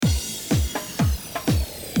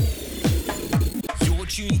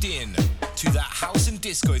House and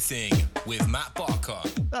Disco Thing with Matt Barker.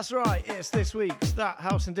 That's right, it's this week's That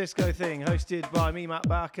House and Disco Thing, hosted by me, Matt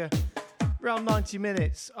Barker. Around 90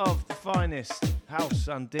 minutes of the finest house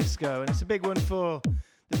and disco, and it's a big one for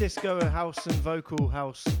the disco, house and vocal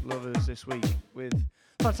house lovers this week, with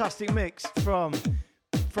fantastic mix from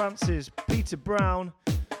France's Peter Brown,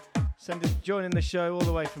 joining the show all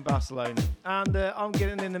the way from Barcelona. And I'm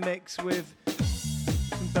getting in the mix with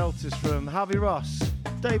some belters from Harvey Ross,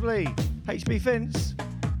 Dave Lee, HB Fince,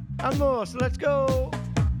 and more. So let's go!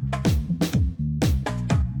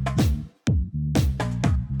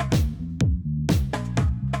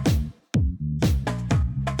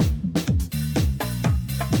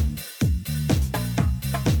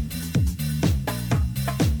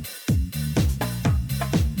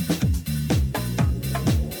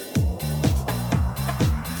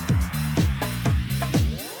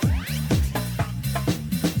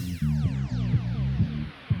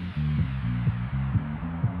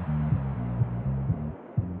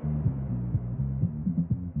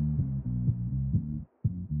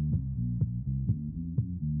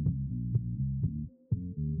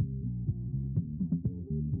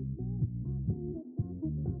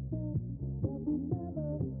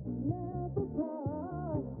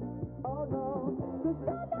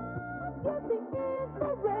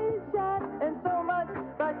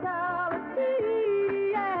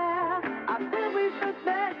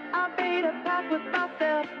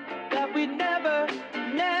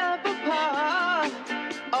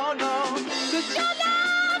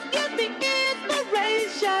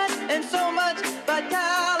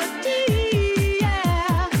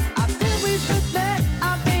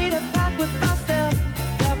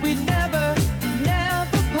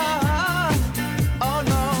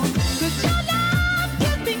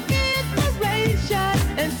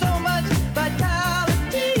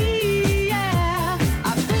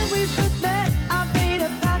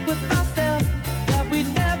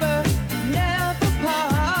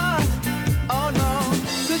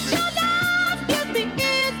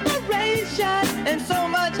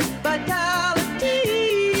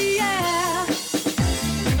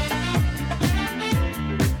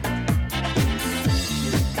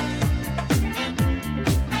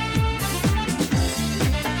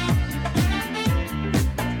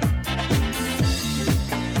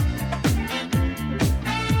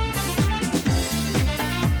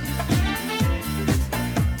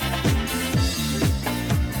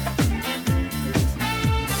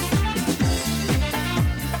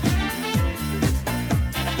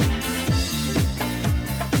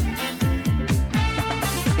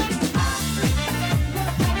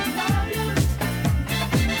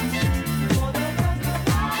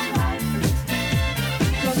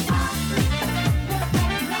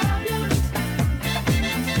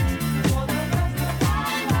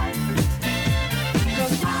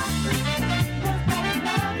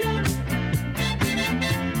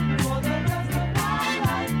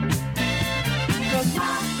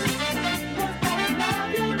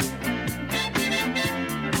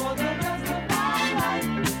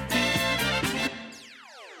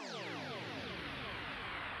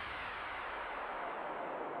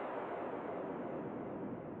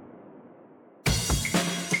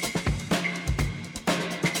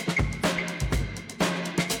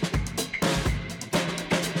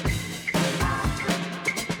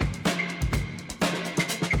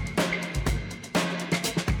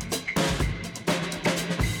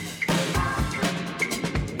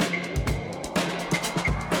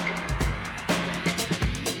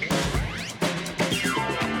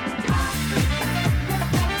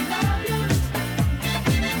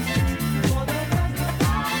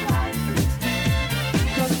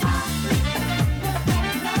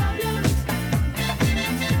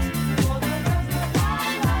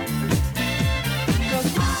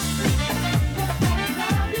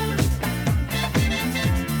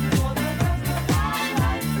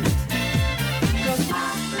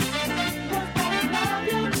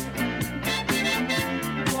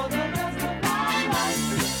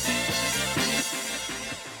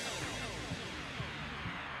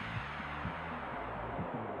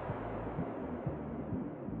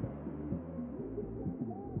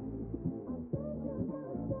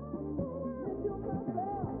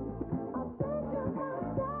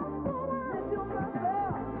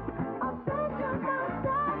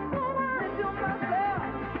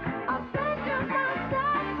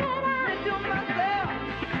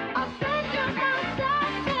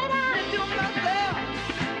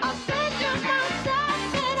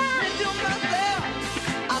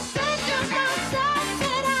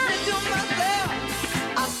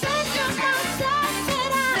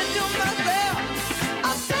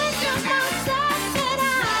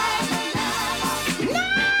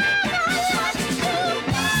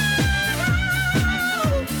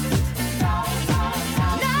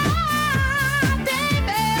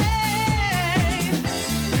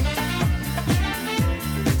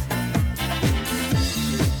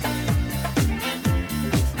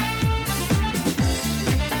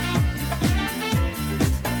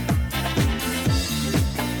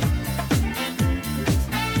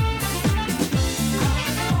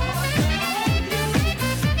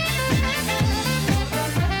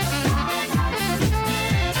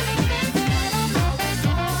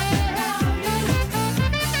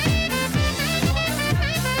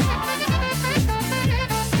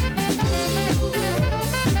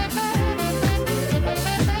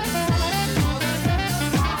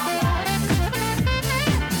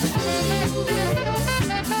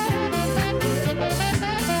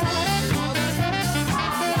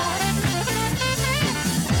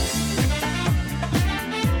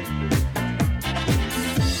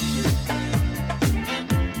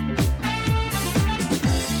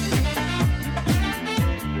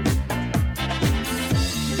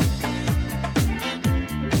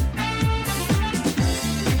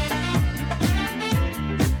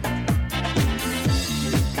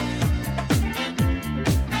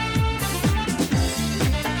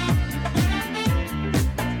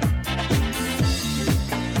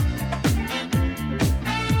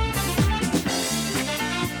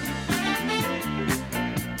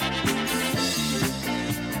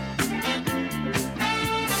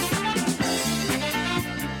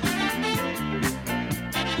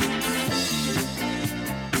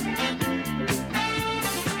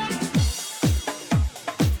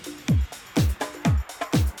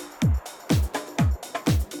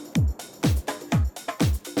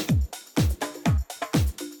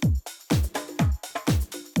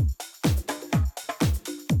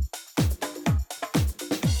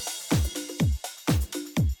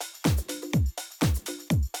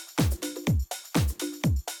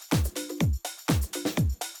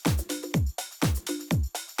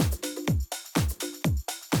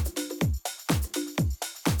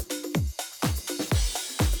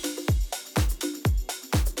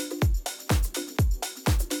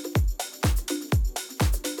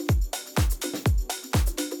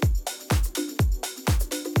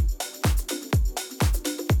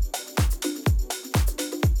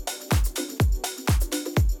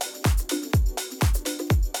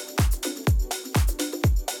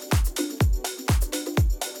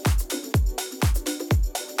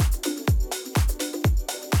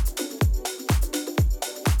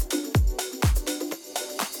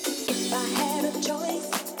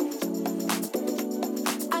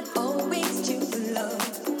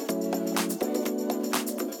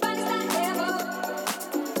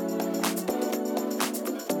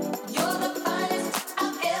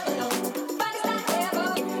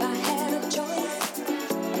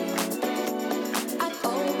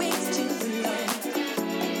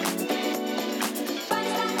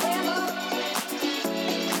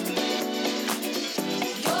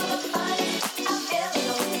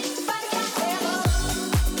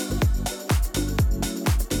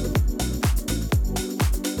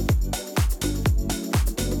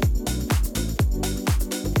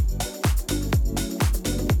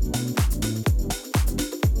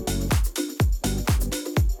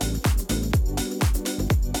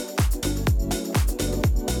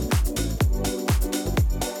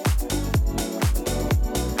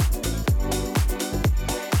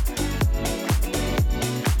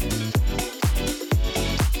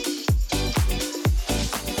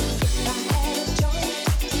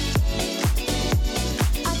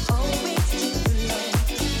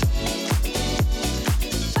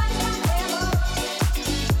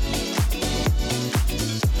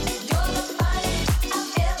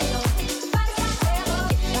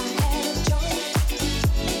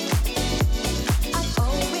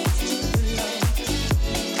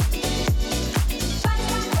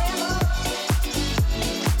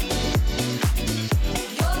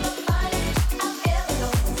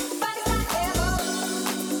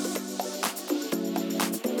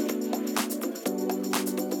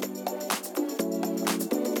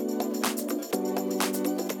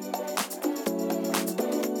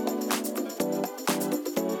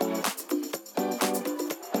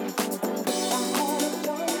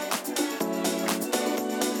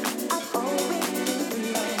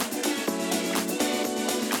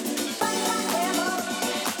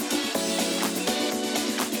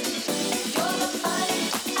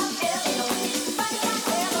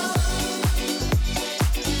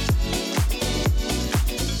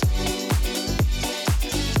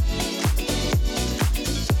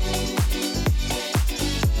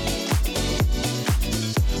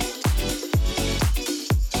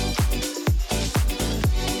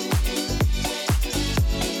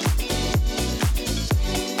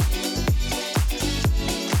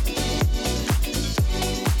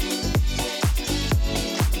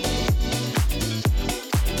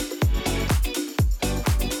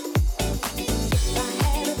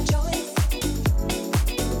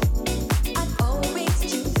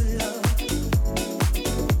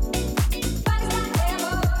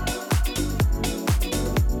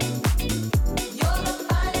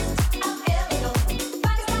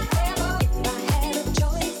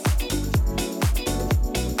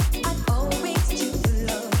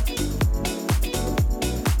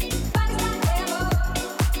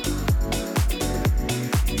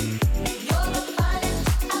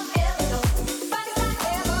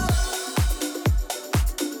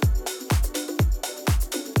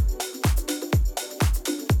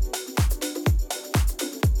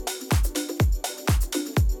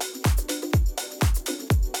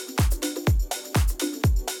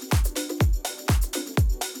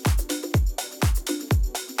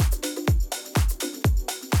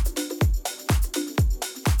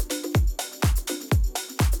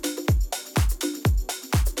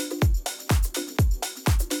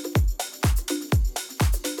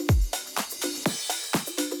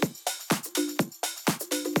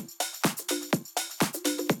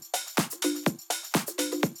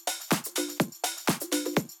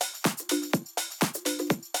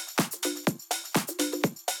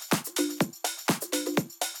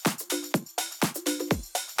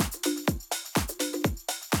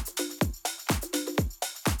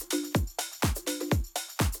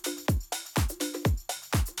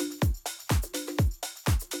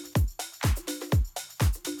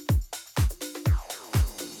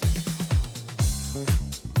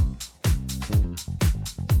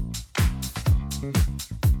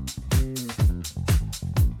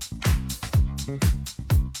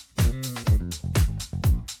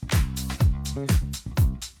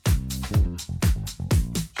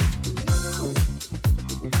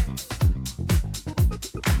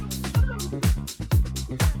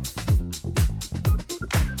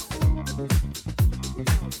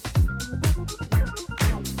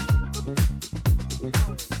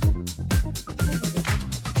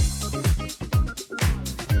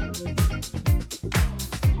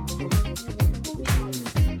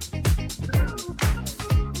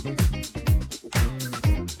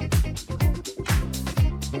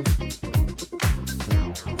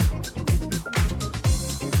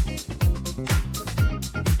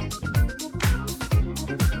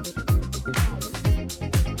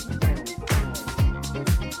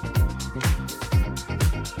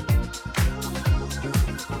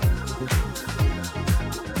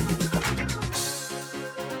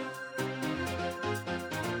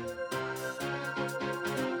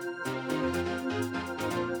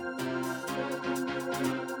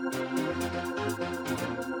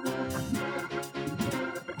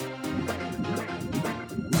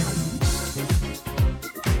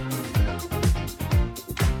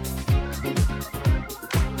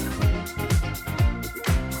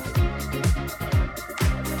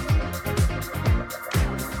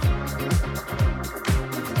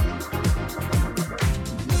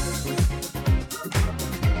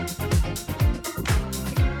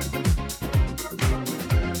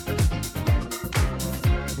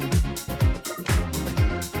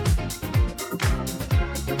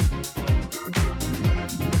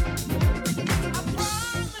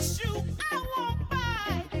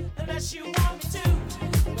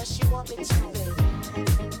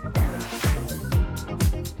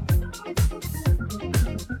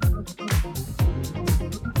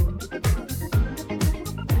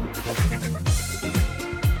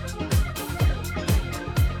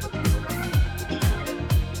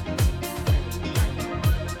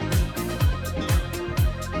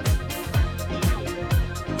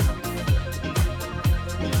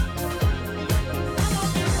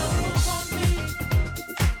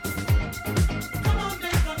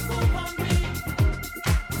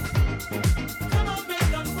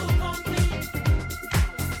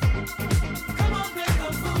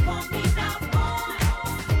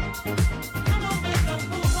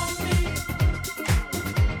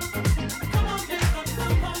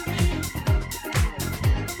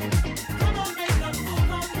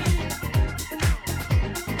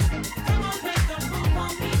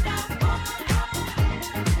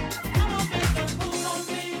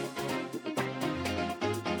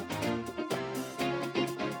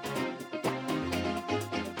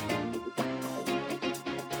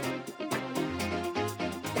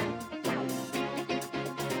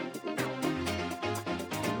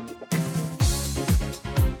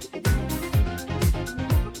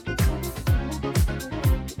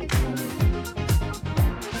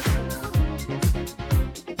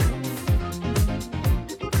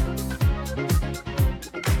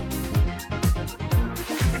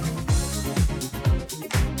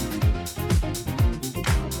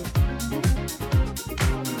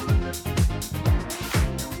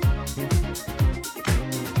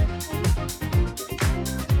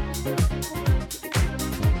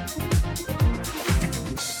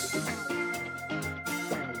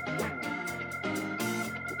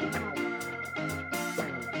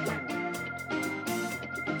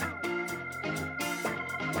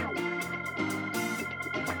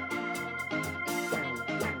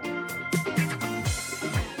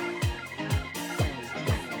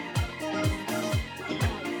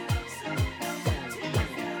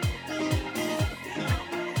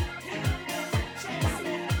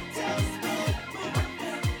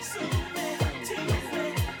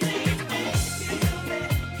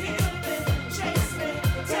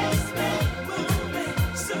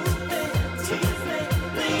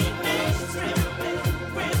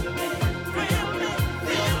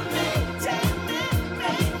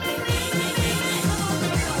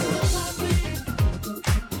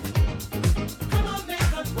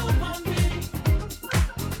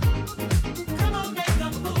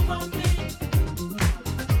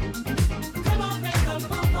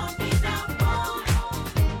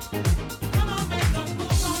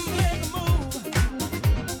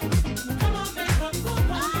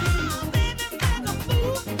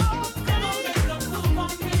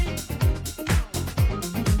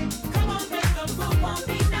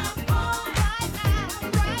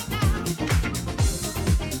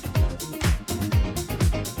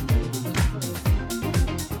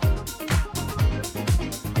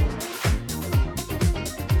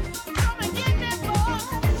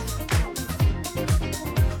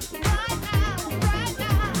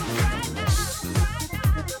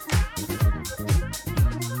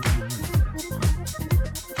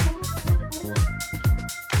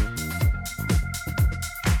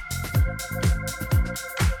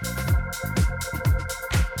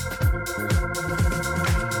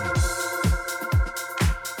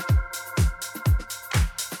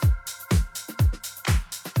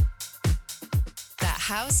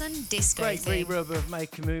 house and disco Great thing. re-rub of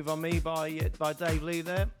Make a Move on Me by Dave Lee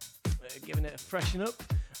there, giving it a freshen up.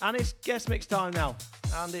 And it's guest mix time now,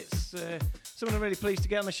 and it's someone I'm really pleased to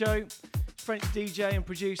get on the show. French DJ and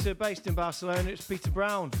producer based in Barcelona. It's Peter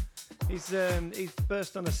Brown. He's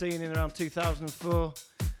burst on the scene in around 2004,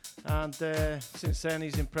 and since then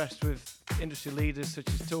he's impressed with industry leaders such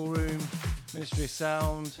as Toolroom, Ministry of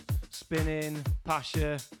Sound, Spinning,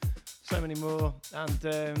 Pasha, so many more.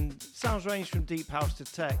 And sounds range from deep house to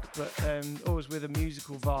tech, but always with a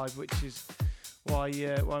musical vibe, which is why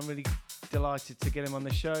I'm really delighted to get him on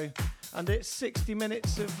the show. And it's 60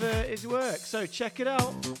 minutes of his work, so check it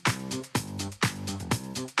out.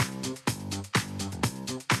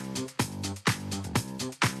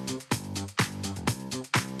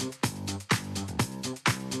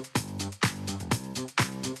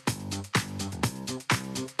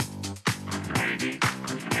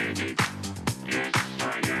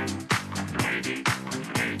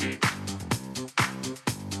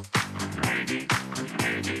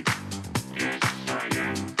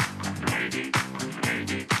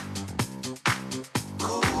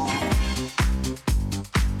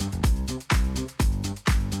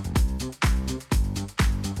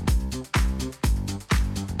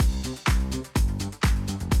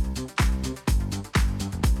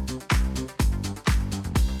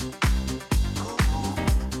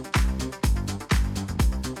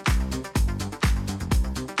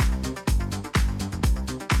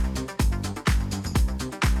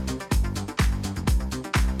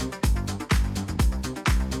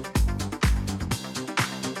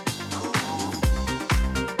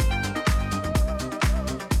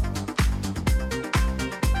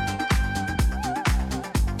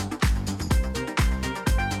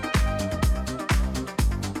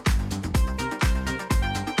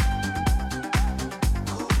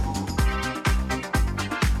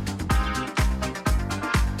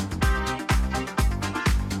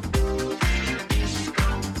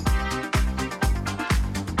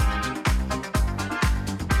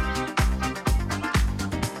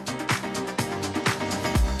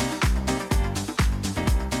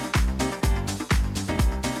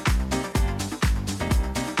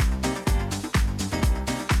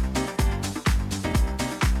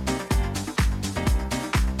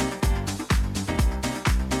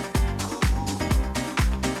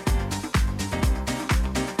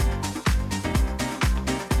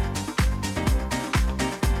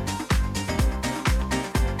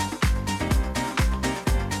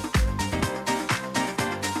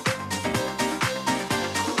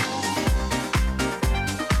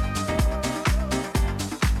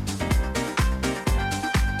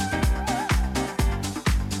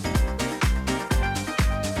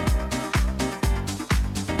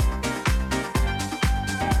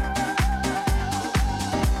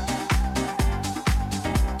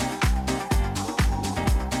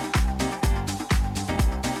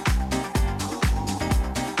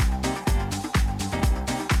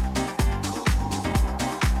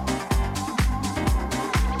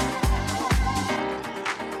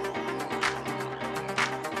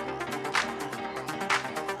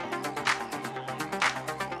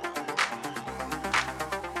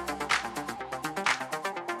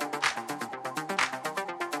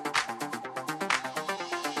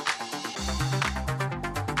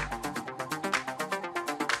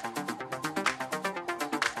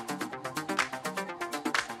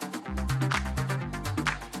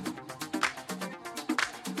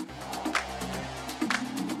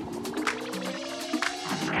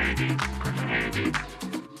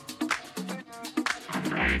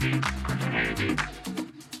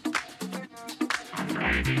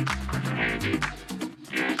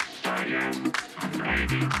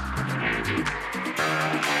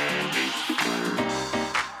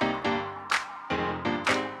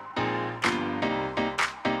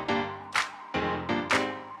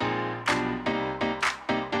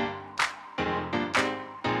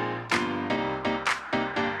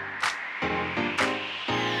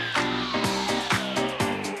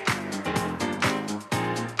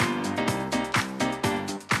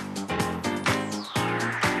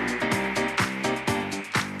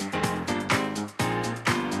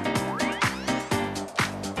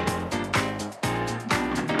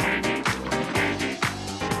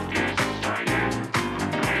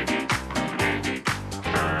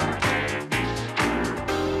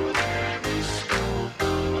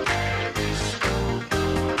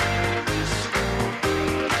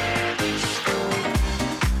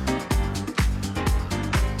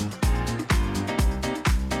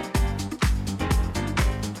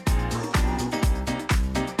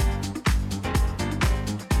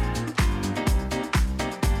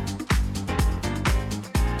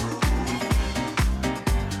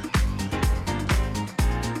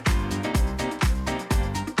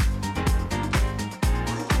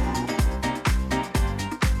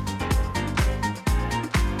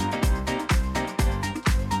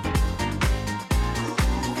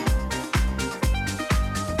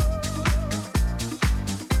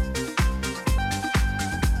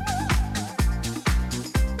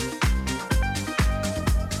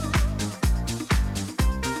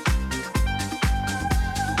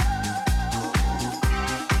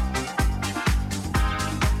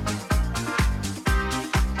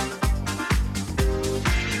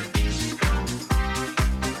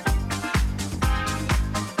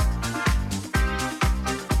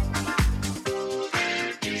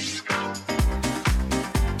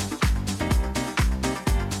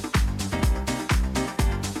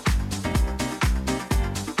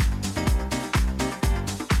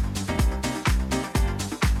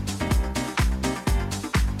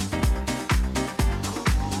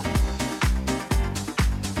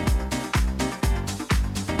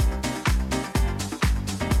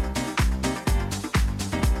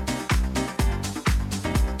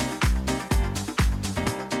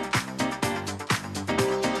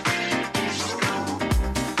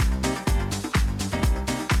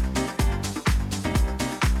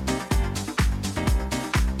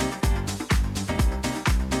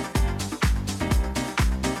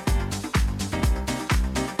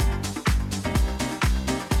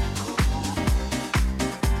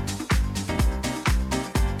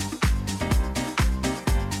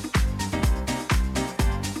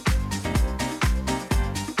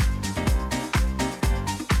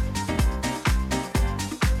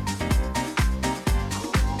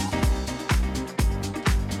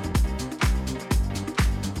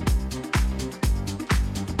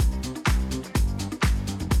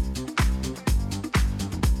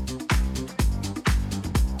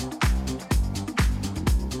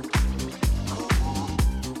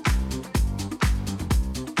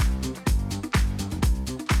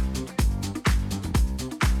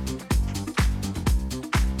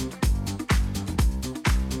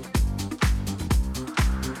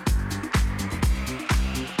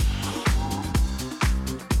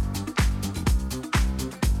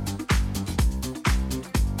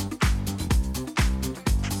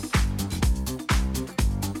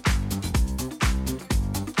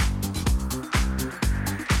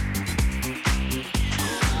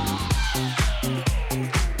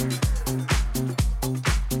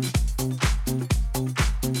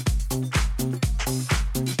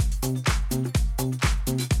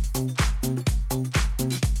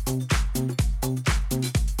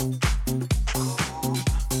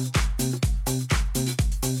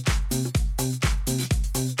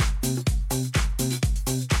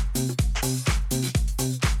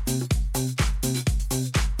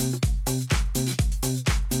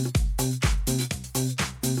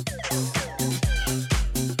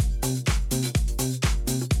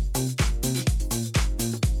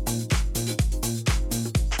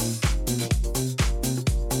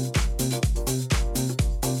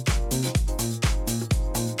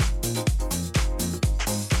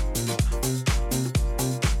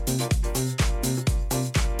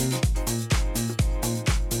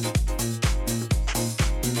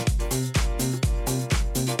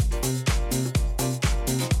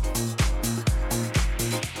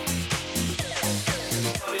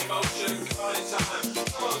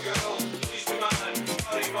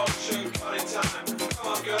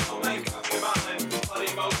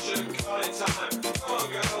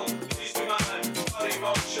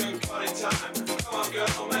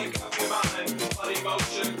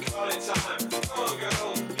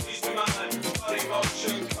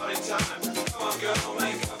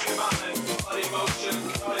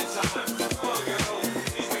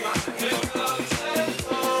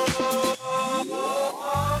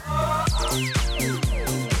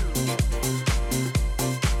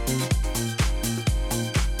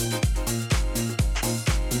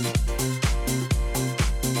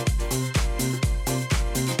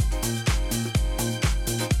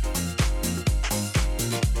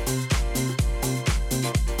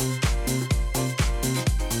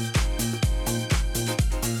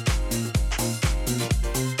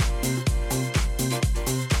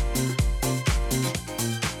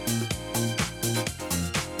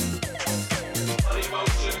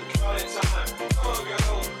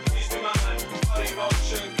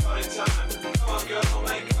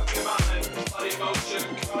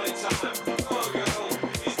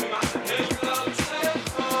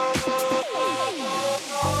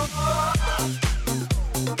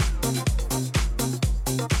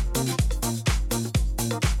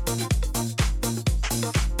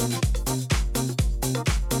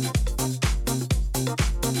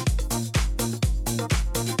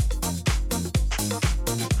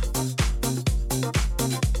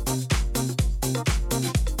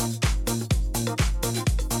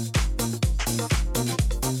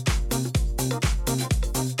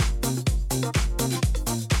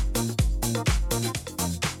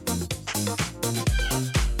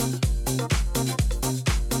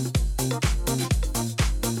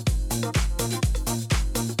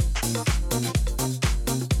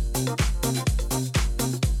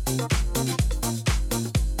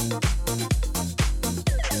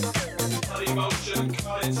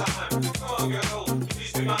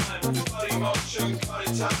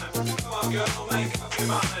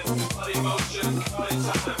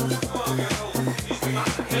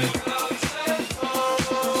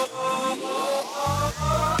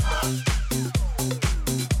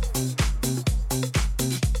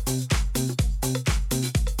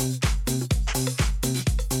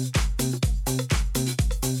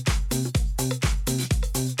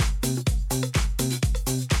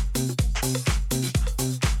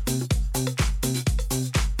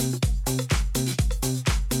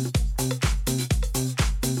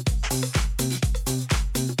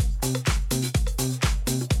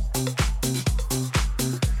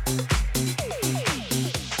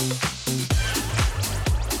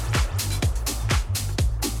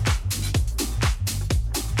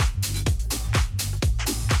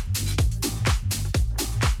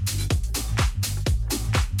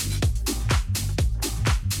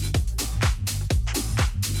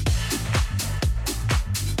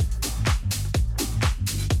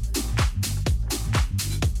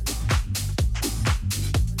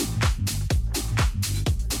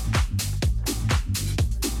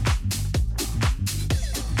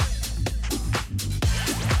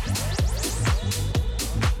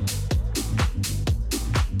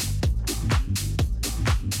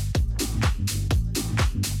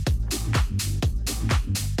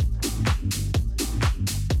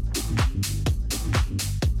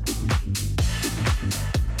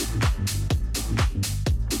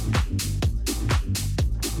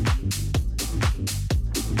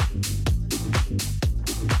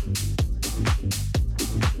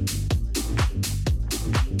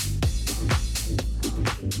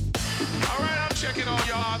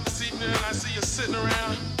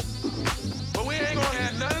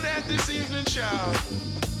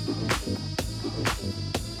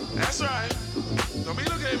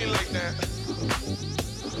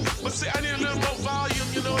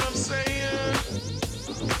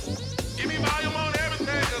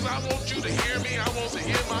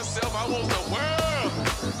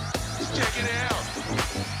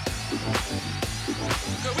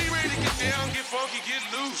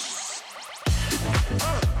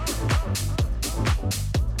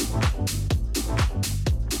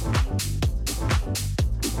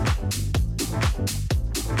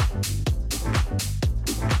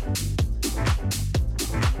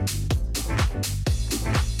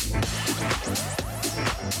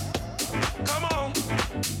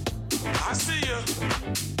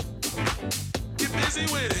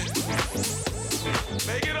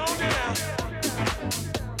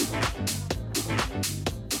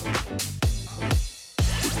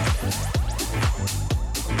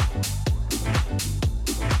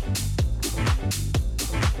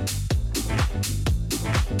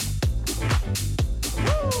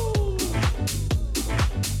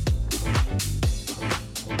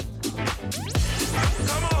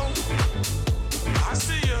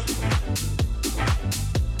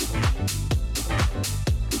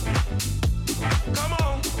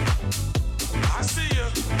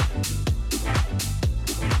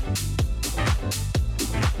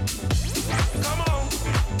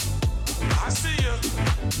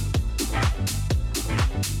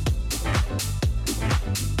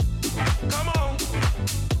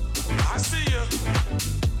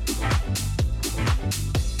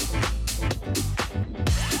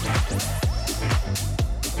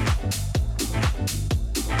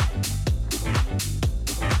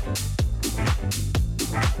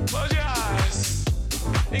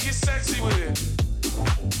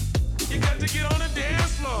 to get on the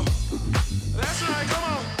dance floor. That's right, come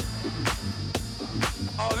on.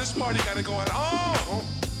 Oh, this party got it going on.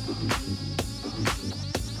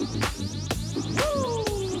 Woo!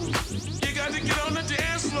 You got to get on the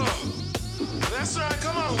dance floor. That's right,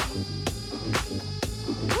 come on.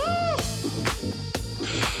 Woo!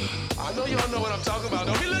 I know y'all know what I'm talking about.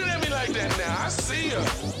 Don't be looking at me like that now. I see ya.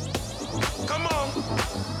 Come on.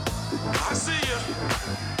 I see ya.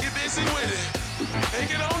 Get busy with it. Take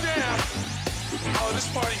it on down. Oh, this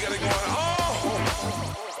party got it going on.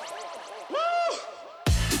 Woo!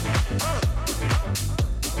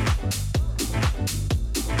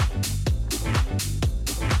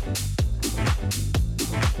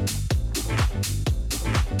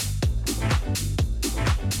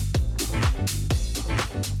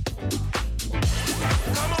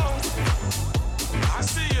 Come on. I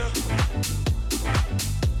see ya.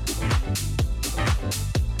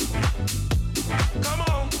 Come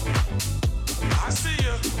on. I see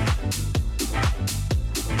ya.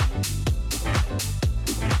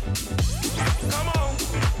 Come on.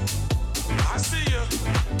 I see ya.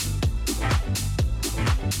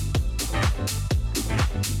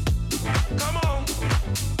 Come on.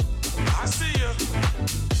 I see ya.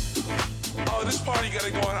 Oh, this party got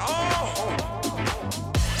it going on.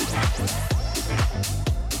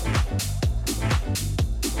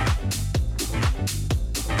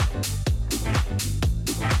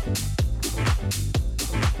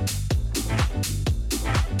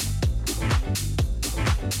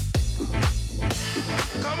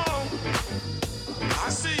 Come on, I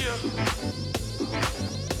see ya.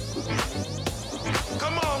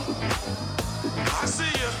 Come on, I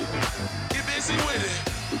see ya. Get busy with it.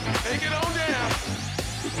 Take it on down.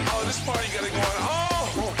 Oh, this party got it going on.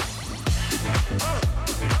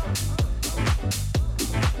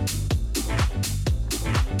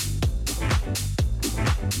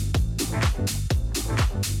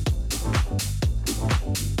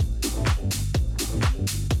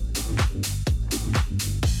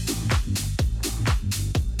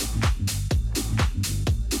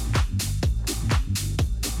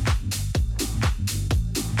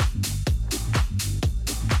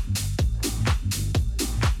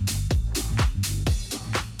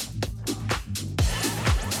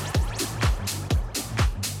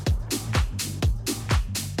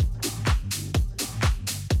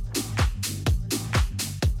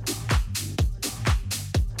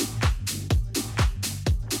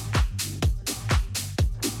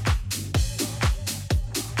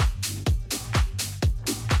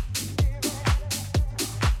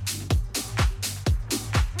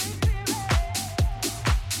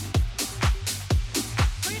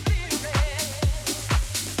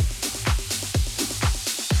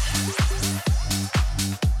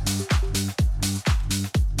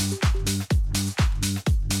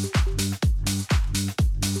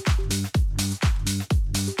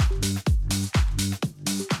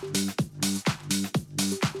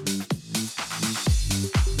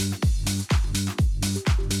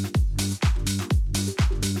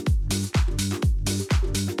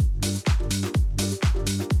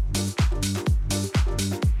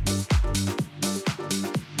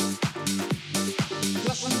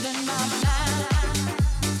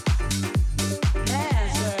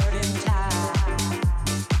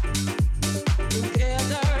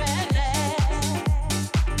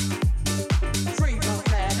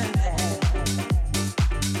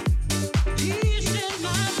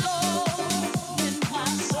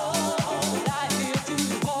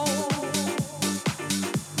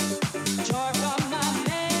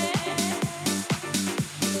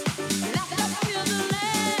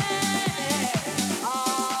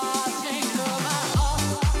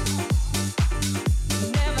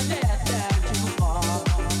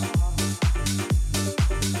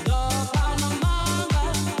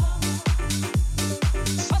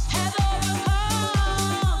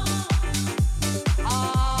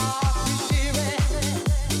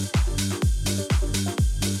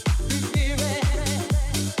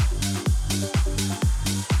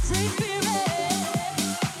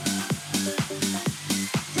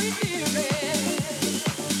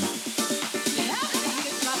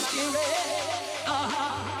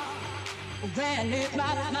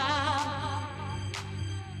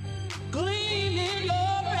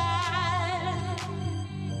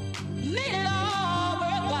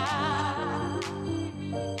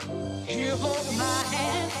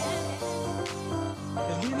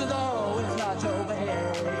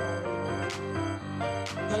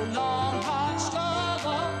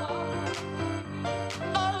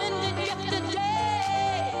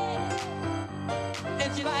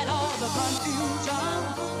 Despite all the confusion,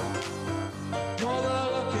 you're the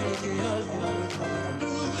lucky girl.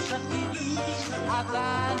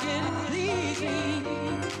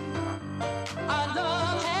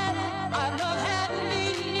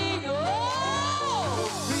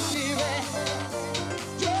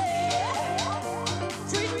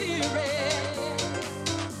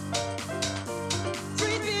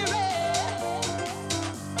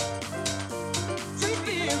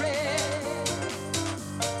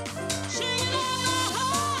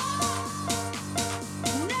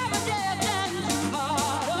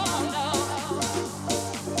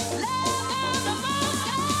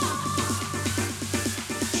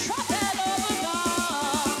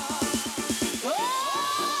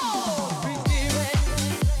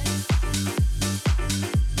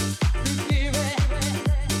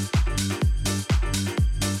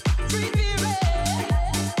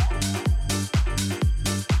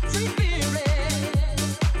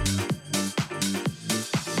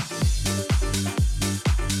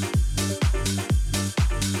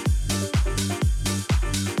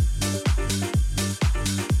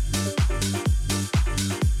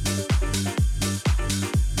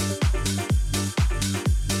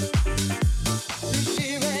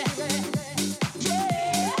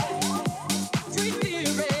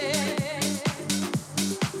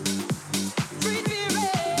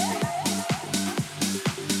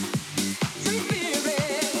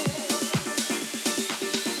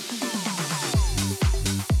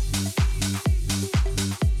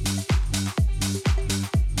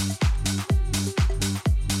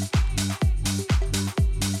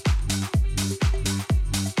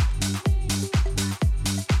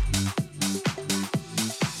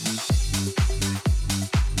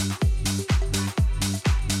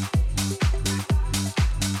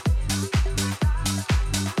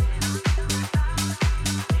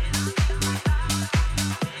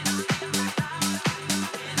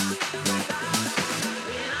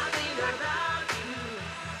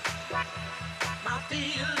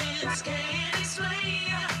 Feeling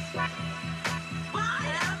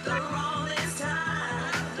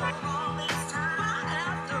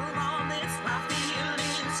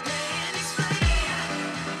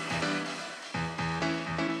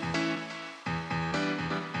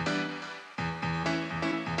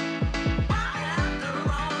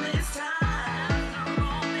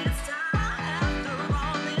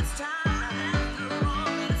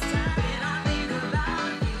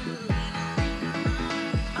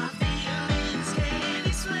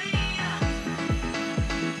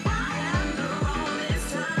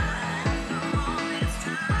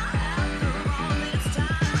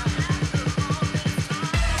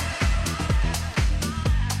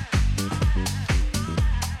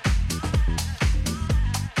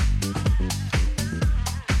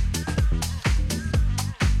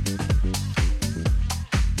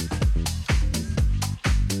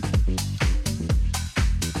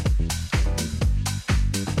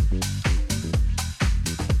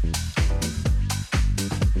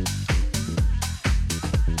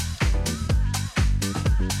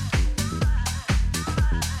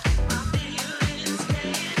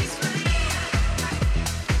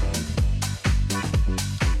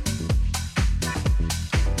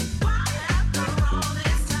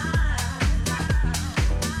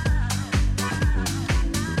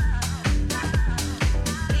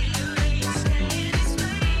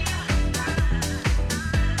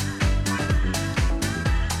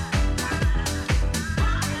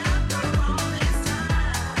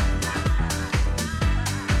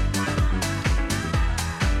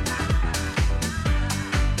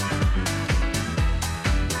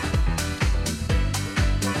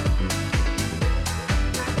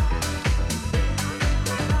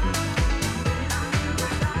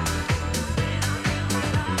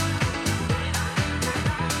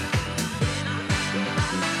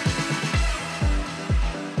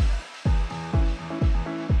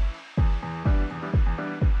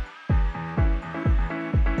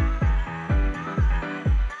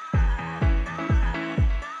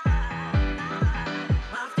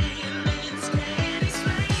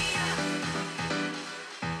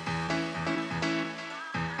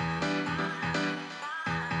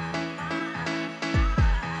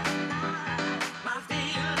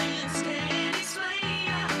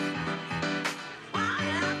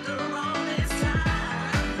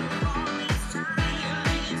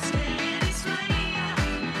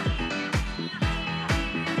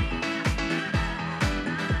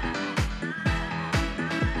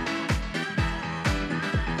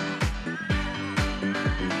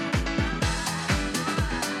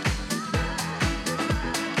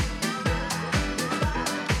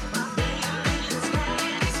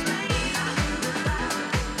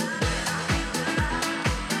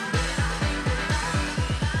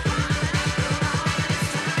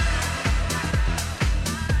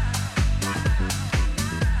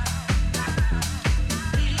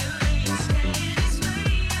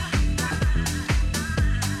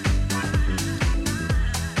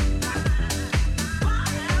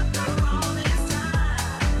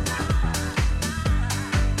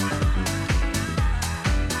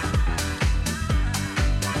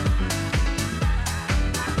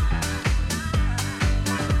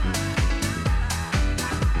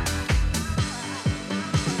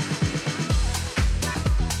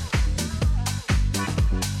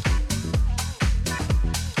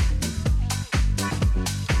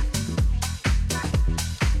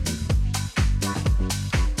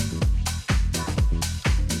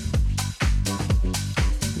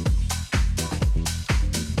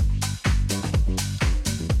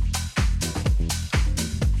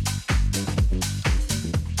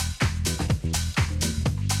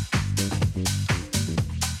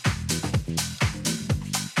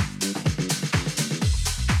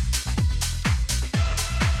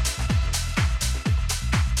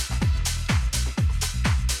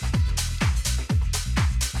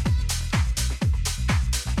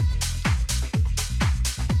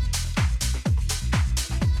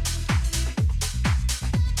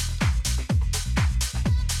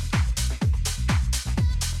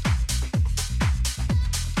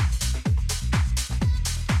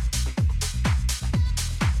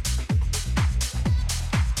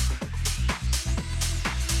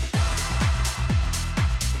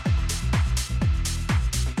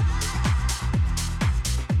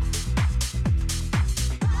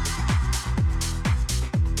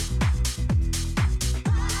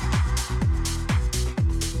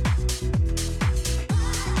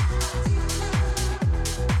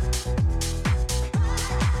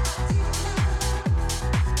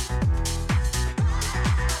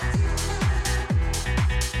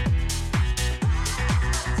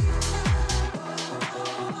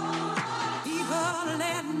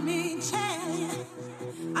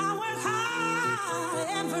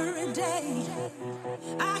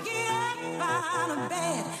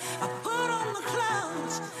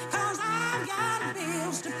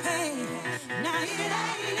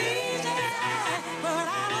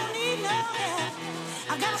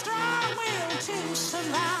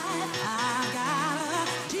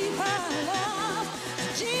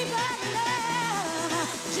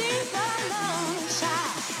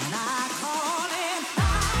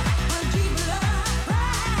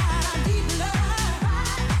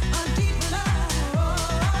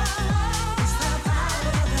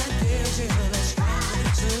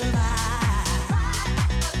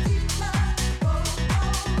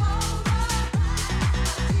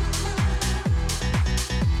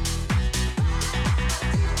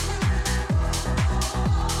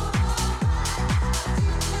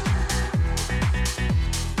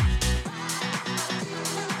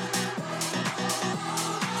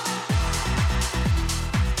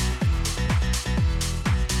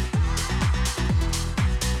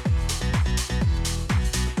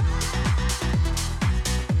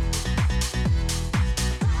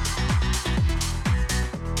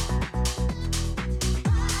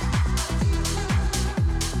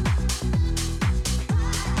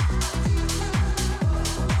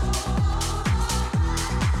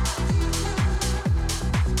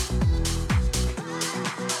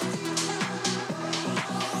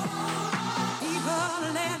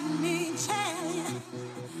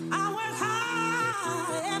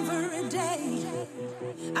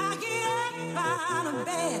I get up out of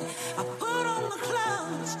bed, I put on my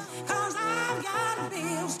clothes, cause I've got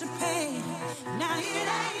bills to pay. Now it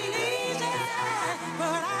ain't easy,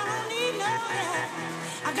 but I don't need no help.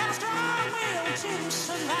 I got a strong will to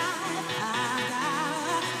survive. I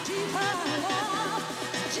got a deeper love,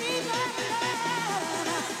 deeper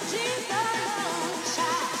love, deeper love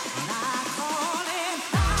inside. And I call it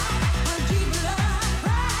a deep love,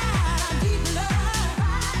 a deep love,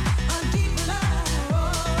 a deep love.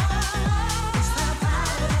 Oh, it's the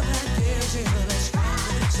power that gives you the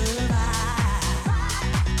strength to survive.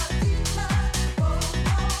 A deep love, oh,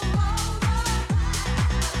 oh, oh,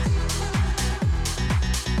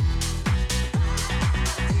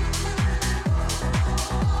 oh.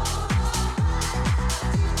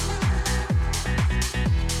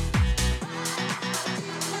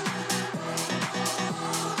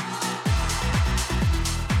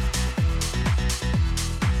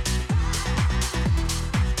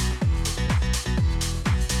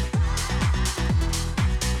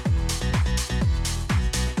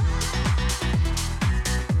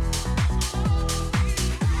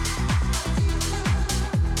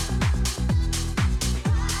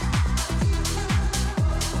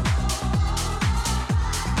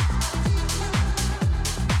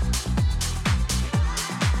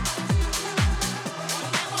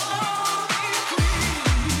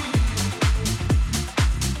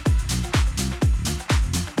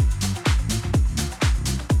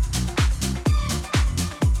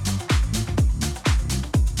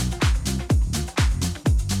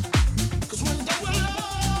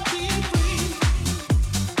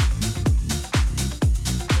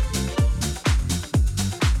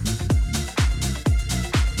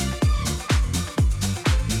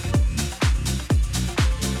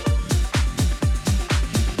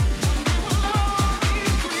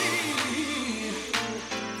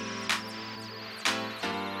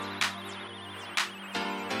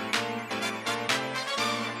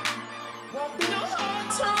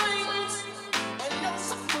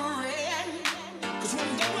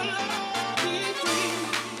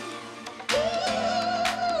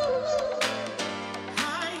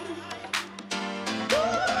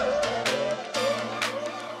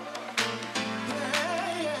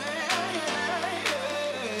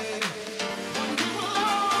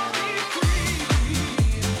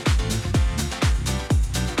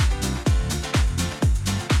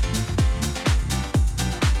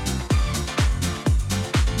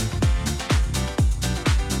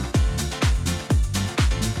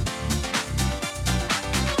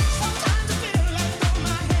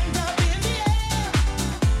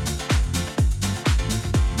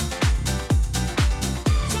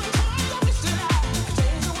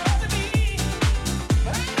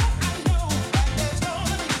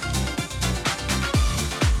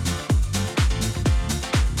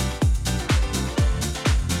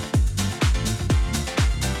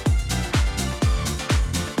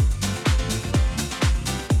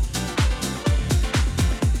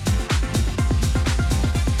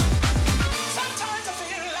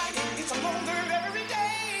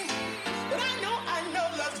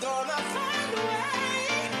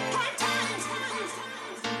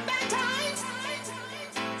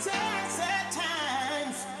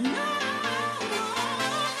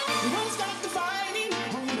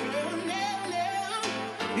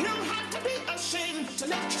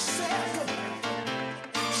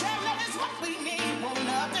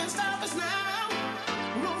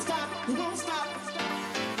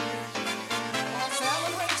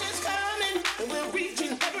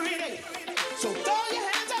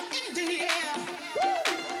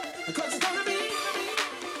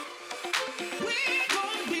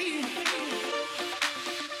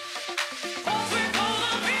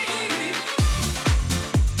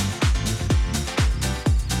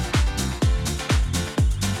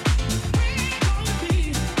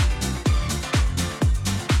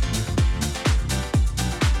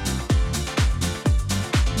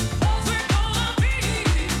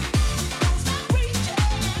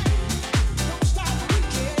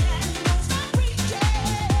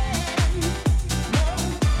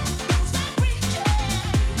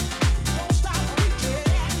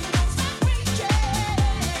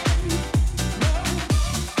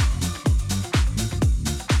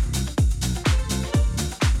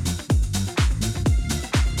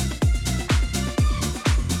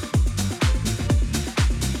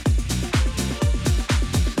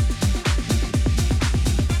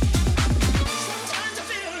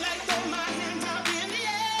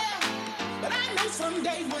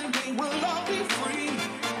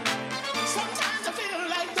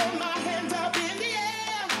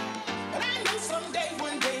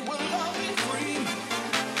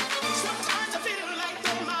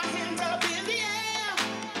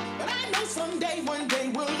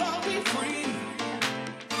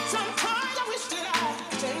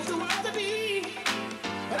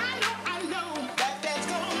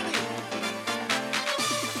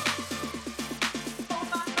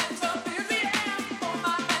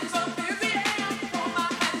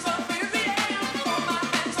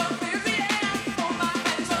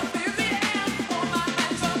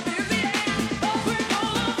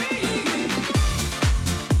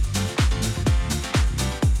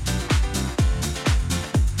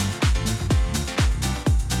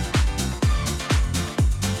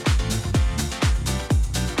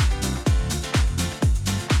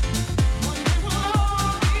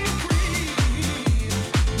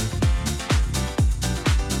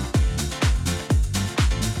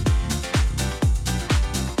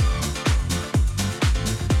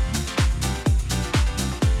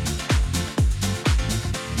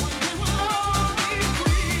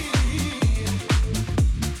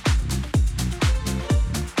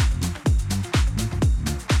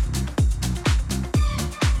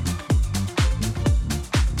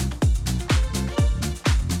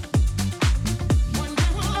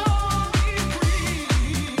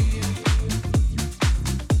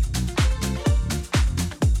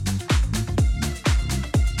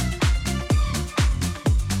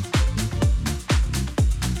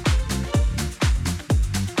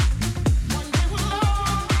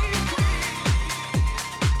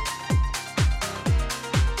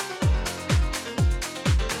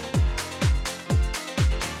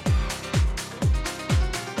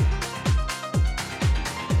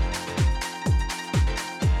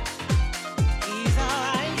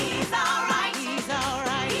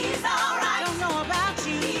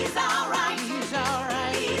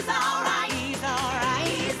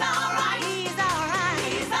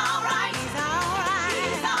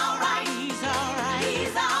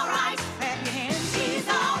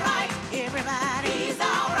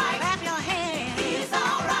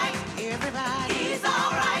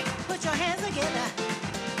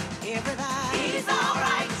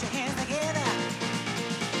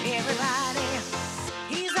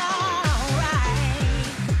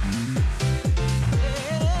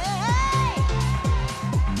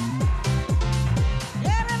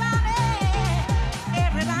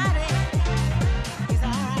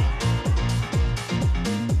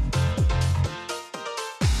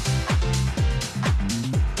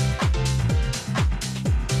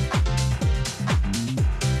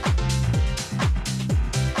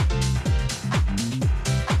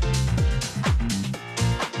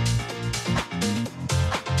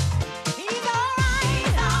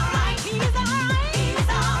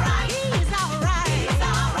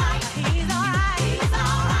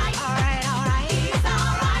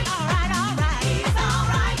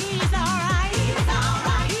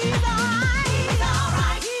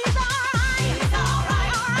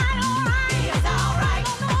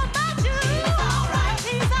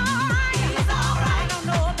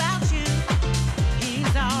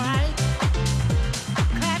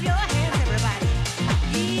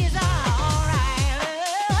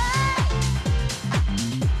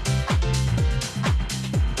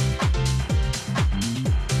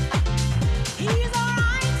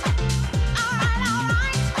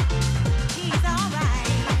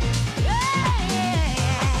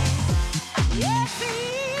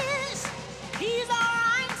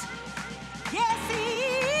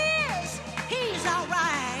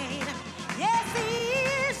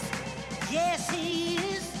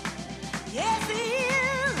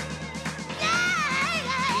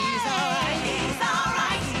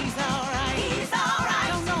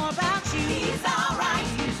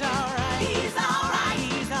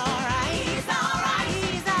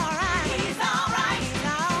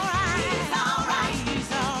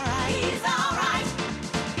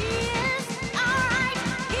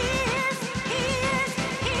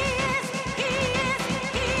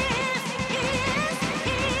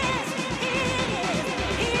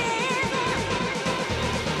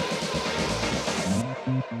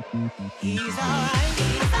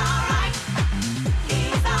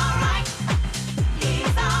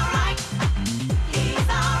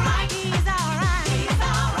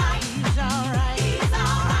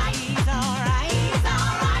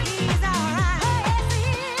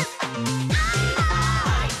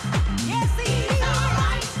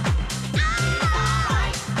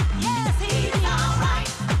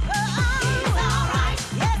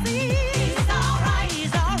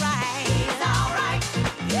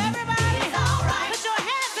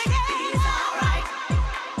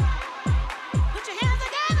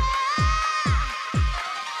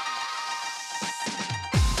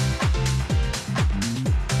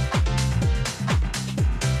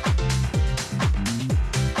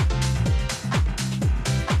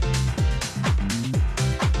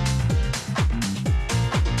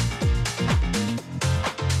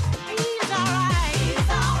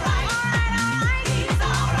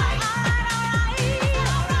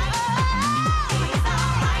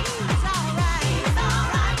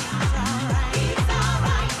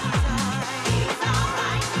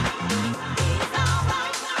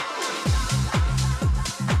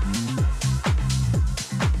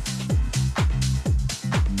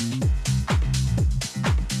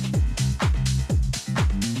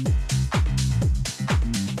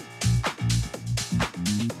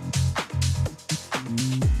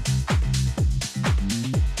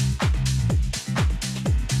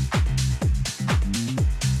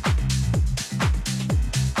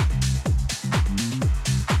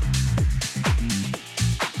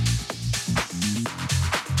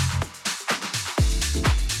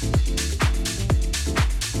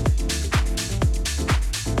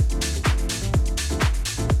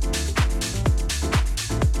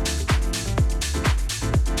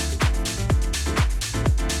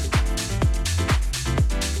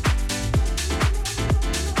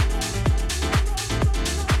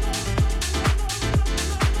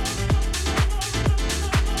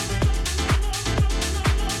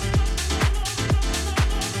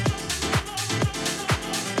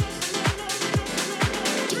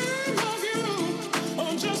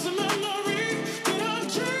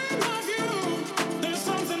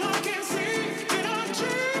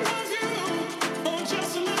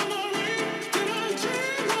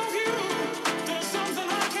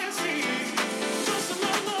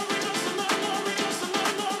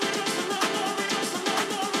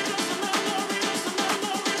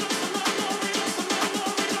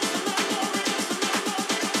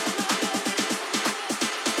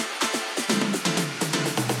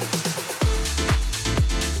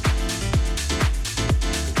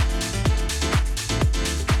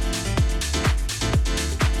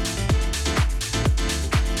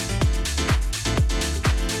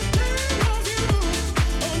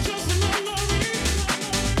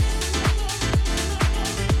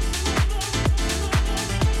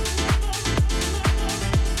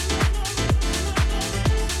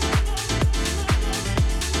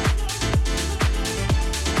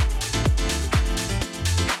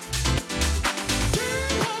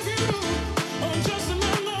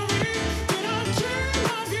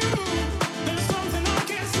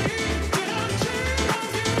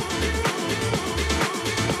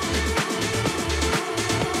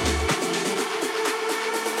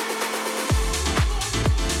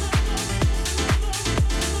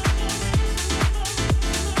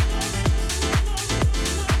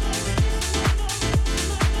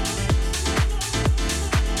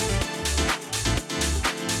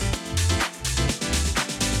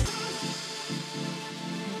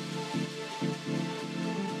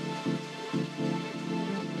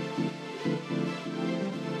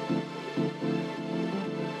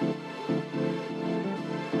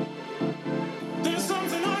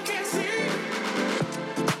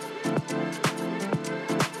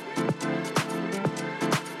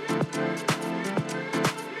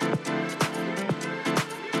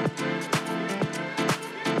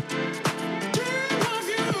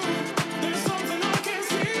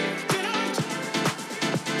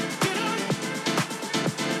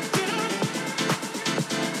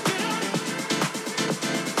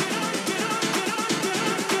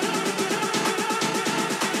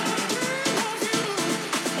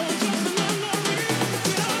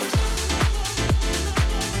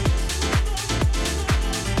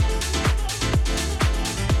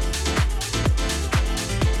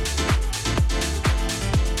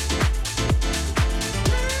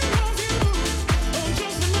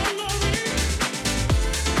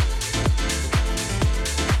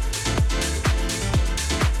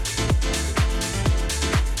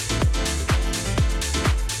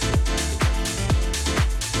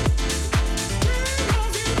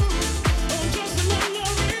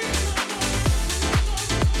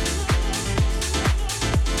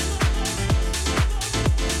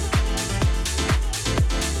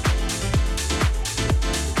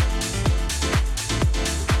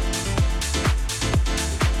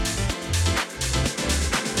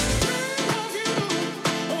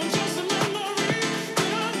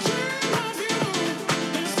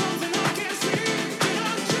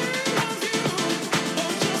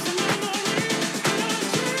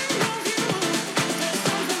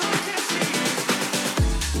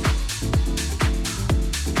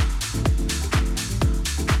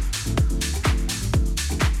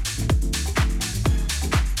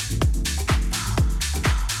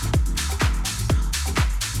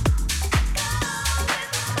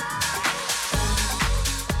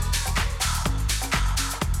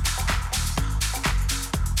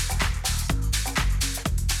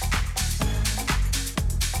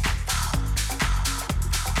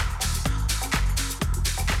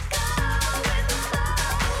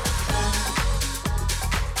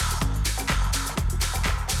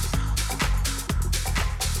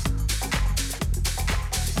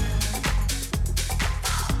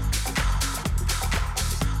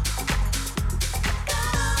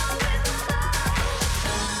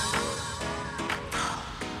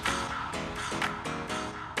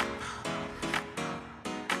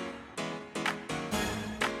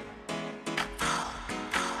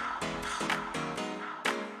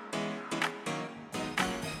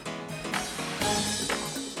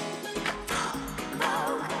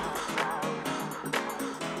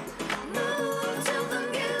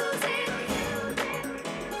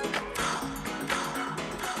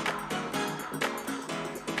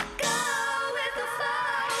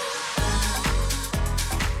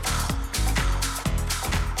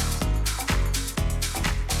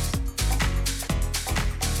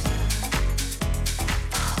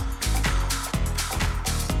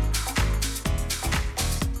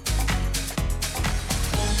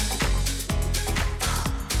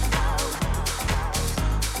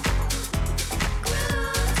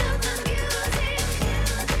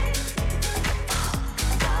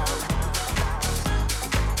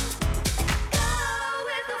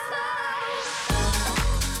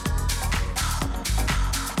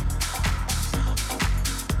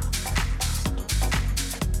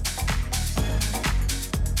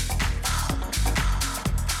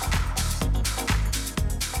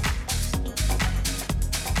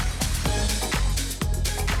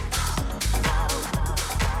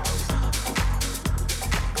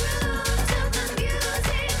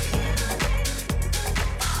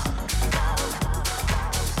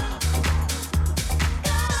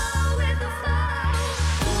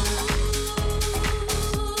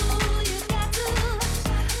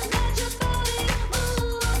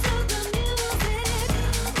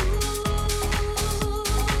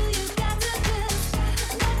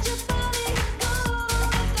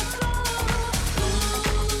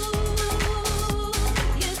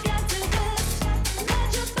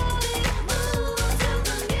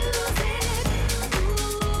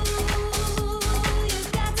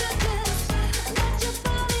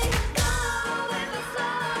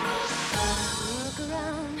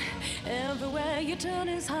 frustration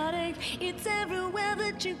is heartache. It's everywhere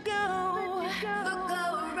that you go. Look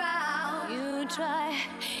around. You try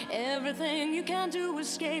everything you can to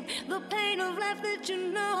escape the pain of life that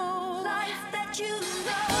you know. Life that you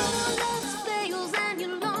know. Love fails and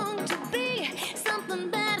you long to be something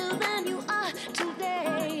better than you are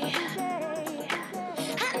today.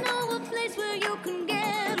 I know a place where you can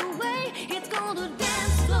get away. It's called a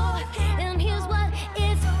dance floor, and here's what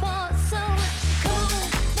it's for. So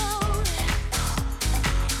cold,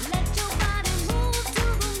 let your body move to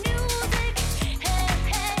the music. Hey,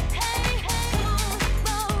 hey, hey, hey.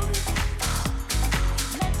 Cold,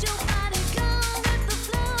 let your body go with the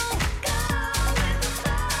flow. Go with the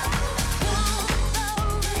flow.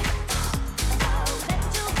 Cold, let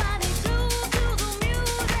your body groove to the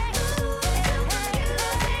music. Hey, hey,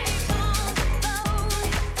 hey. Cold,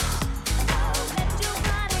 let your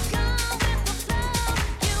body go with the flow.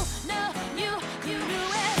 You know you do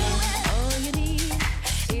it. All you need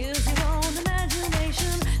is your own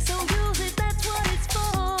imagination. So use it, that's what it's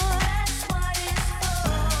for. That's what it's for.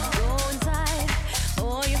 Go inside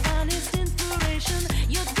for your finest inspiration.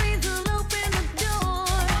 Your dreams will open the door.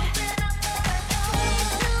 Open up the door.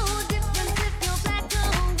 No difference if you're black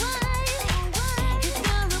or white. It's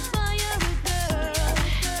gonna fire a girl.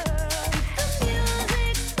 The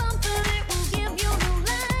music's bumping, it will give you new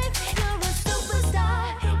life. You're a superstar.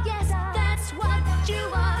 Yes, that's what you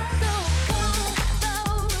are. So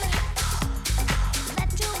cold.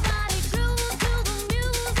 Let your body groove to the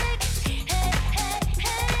music. Hey, hey,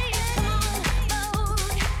 hey.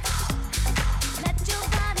 Cold. Let your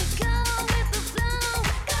body go with the flow.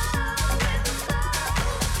 Go with the flow.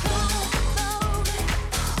 Cold.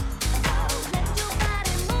 Let your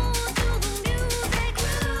body move to the music.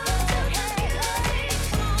 Hey, hey, hey.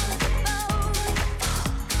 Cold.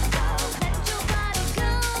 Let your body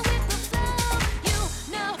go with the flow. You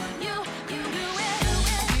know you do it.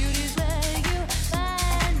 Beauty's where you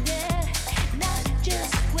find it, not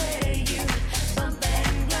just where you bump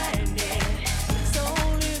and grind it.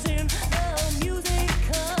 Soul is in the music.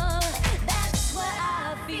 That's why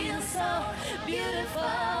I feel so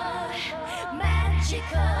beautiful,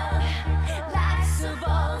 magical. Life's a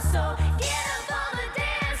ball, so get up on the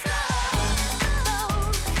dance floor.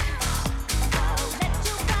 Let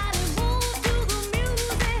your body move to the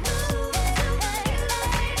music. Hey, hey,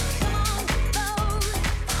 hey. Come on,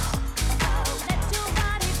 let your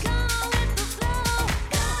body go with the flow.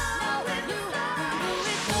 Go with the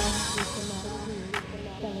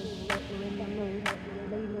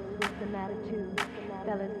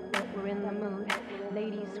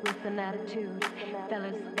Ladies with an attitude,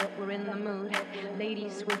 fellas that were in the mood.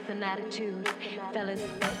 Ladies with an attitude, fellas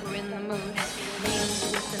that were in the mood.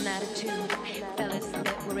 Ladies with an attitude, fellas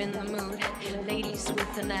that were in the mood. Ladies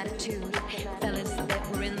with an attitude, fellas that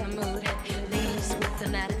were in the mood. Ladies with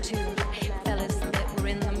an attitude, fellas that were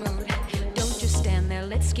in the mood. Don't just stand there,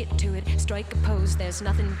 let's get to it. Strike a pose, there's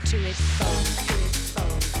nothing to it.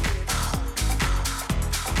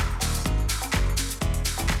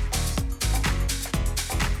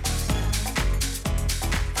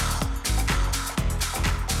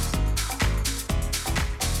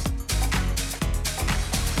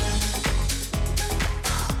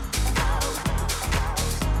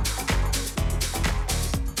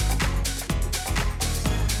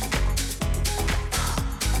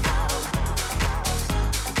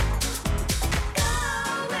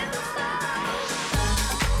 Go with the flow.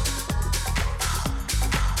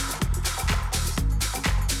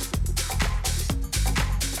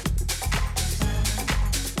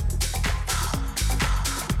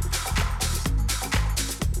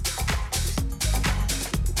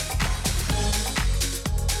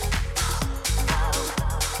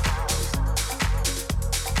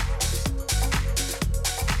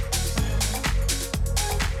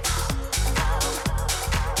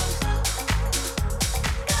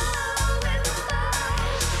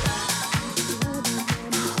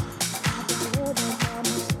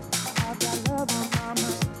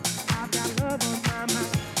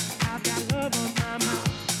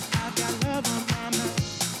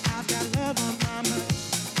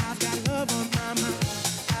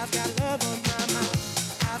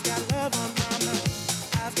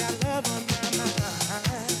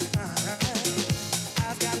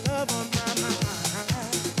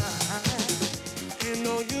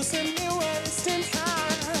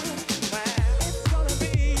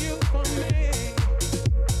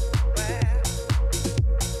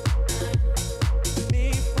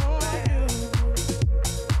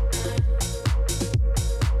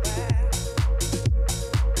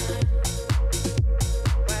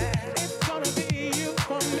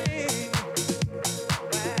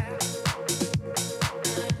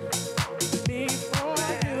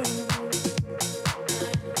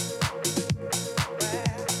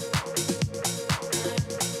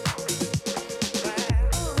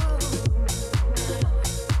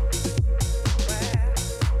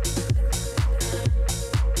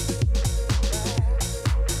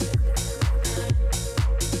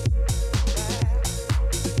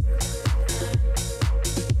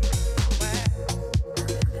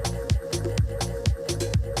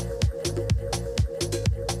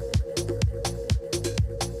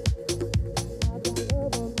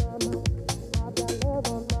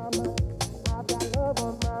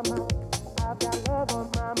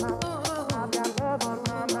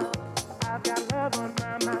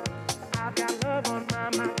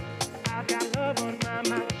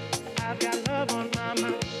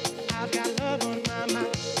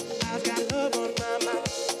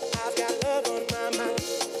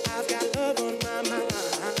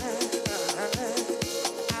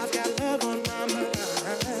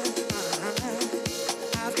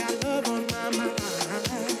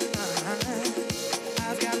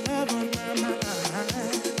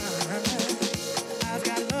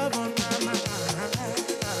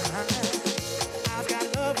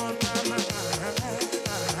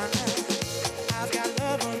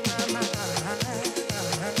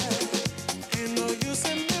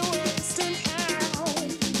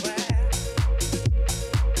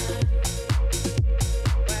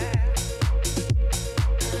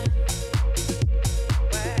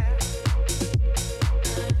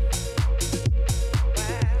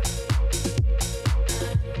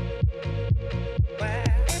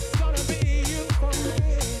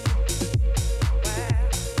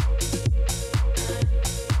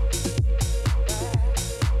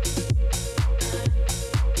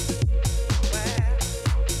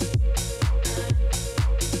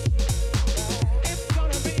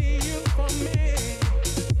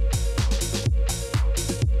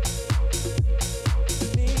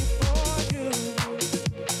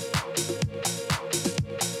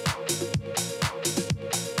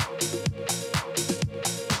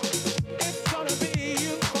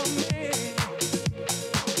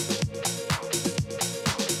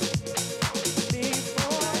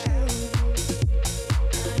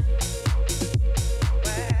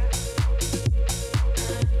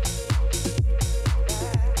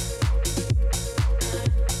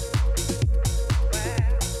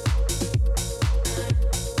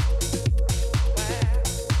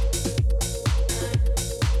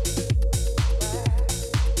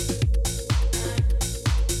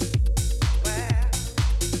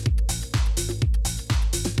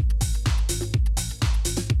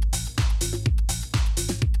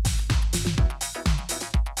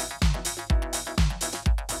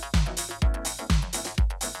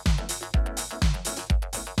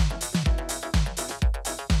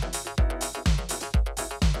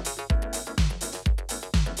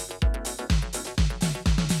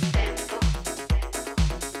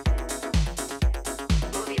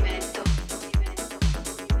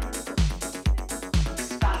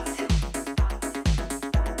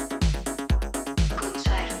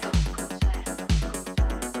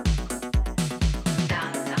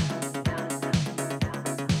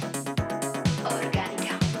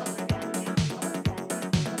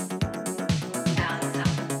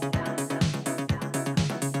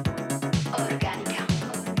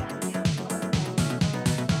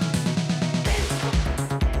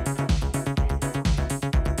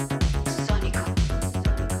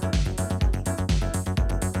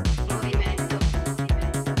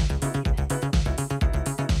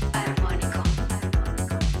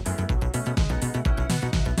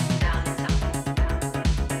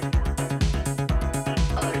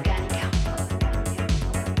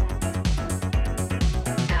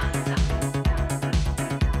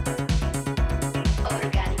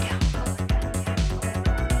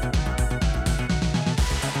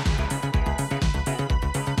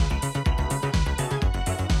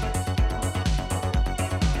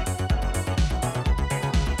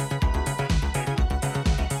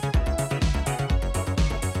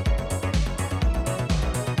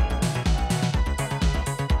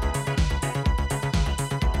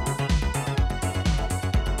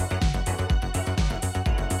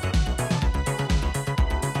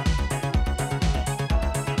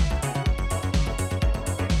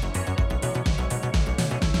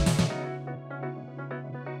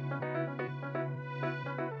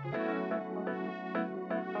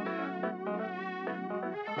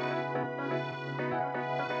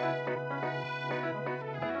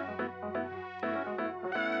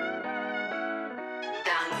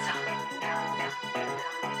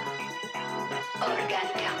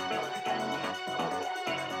 organica,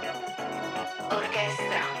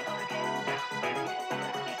 orchestra,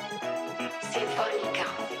 sinfonica,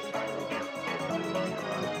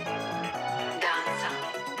 danza,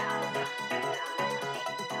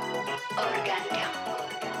 organica,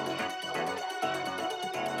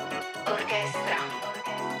 orchestra,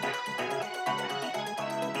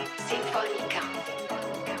 sinfonica.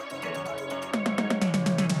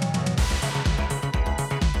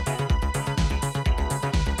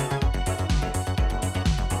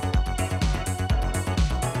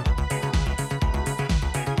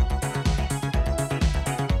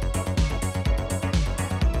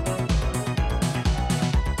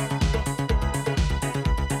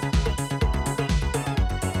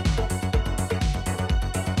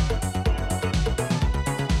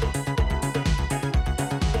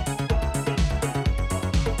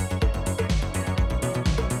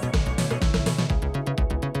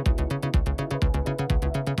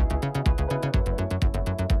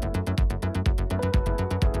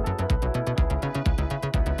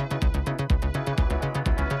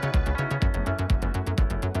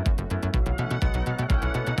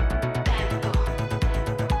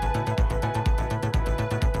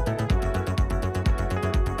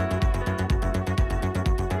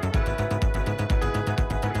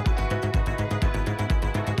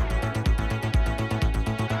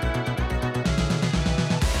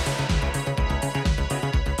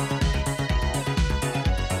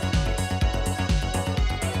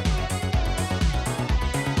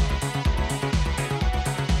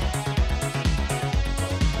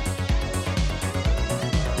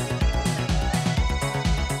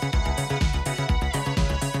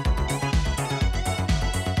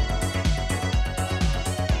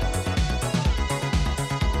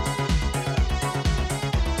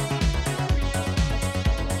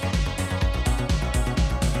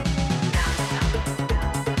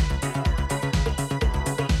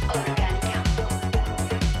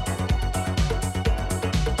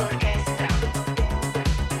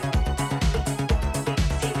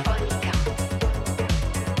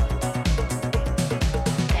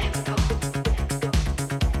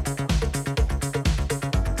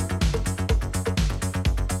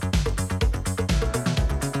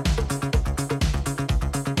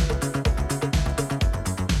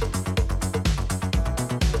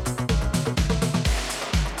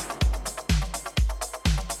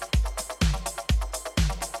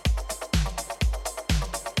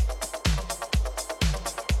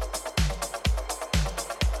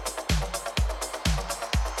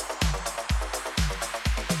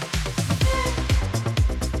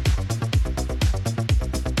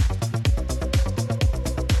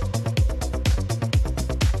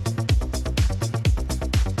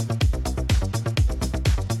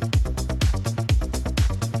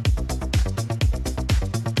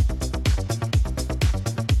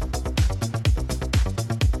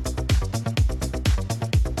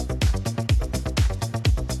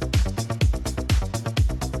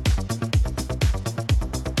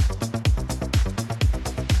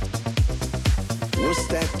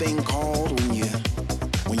 that thing called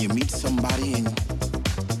when you meet somebody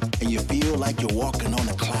and you feel like you're walking on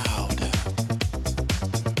a cloud,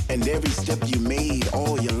 and every step you made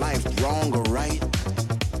all your life, wrong or right,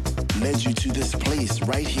 led you to this place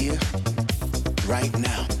right here, right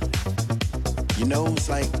now. You know, it's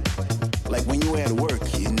like when you were at work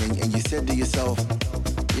and you said to yourself,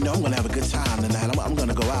 you know, I'm gonna have a good time tonight. I'm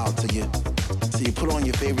gonna go out. So you put on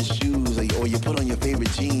your favorite shoes or you put on your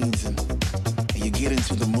favorite jeans and you get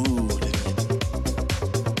into the mood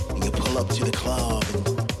and you pull up to the club.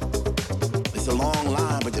 And it's a long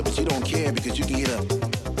line, but you don't care because you can get a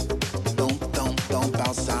thump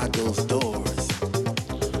outside those doors.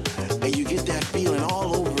 And you get that feeling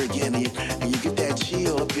all over again, and you get that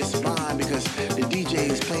chill up your spine because the DJ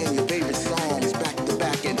is playing your favorite songs back to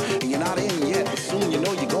back, and you're not in yet, but soon you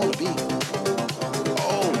know you're gonna be.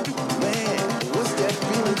 Oh man, what's that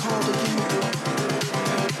feeling called again?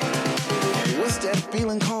 What's that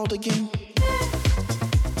feeling called again?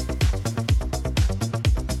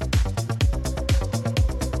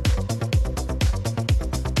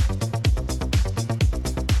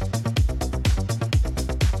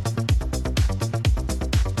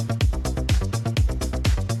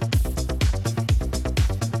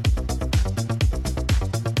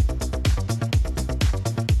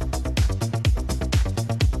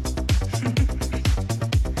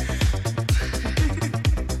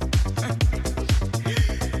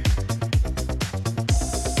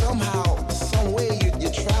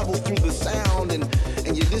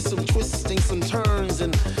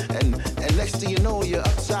 Next thing you know, you're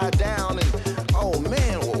upside down, and oh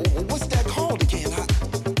man, what's that called again?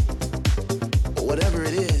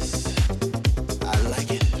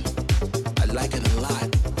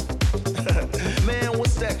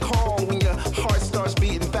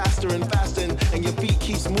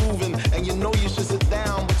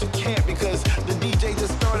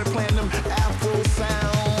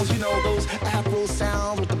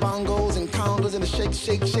 shake,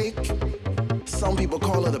 shake, shake. Some people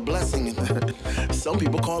call it a blessing. Some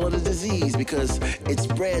people call it a disease because it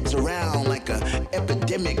spreads around like an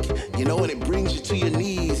epidemic, you know, and it brings you to your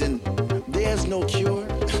knees. And there's no cure,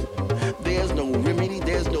 there's no remedy,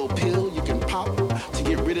 there's no pill you can pop to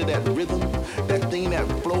get rid of that rhythm, that thing that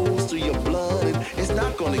flows through your blood. And it's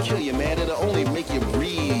not going to kill you, man. It'll only make you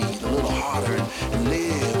breathe a little harder and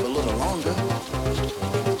live a little longer.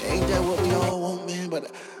 Ain't that what we all want, man?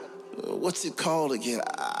 But what's it called again?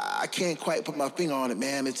 I can't quite put my finger on it,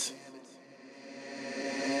 man. It's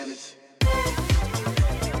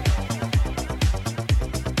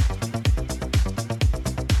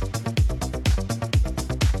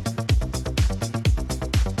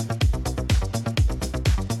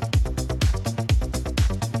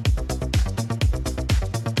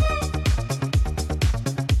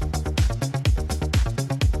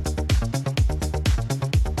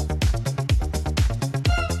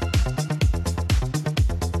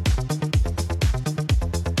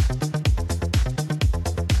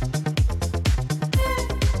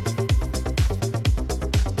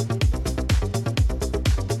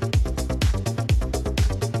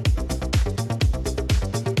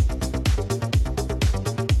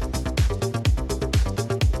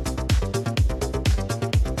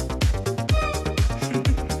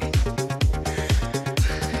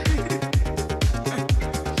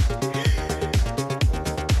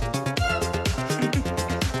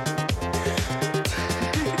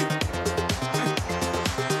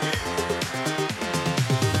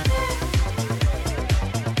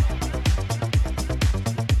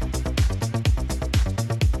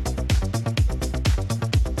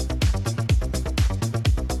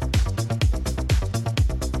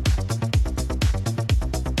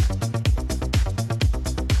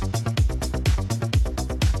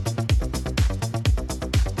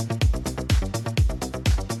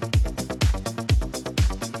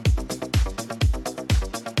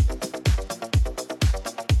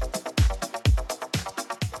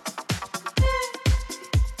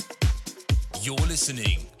You're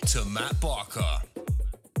listening to Matt Barker.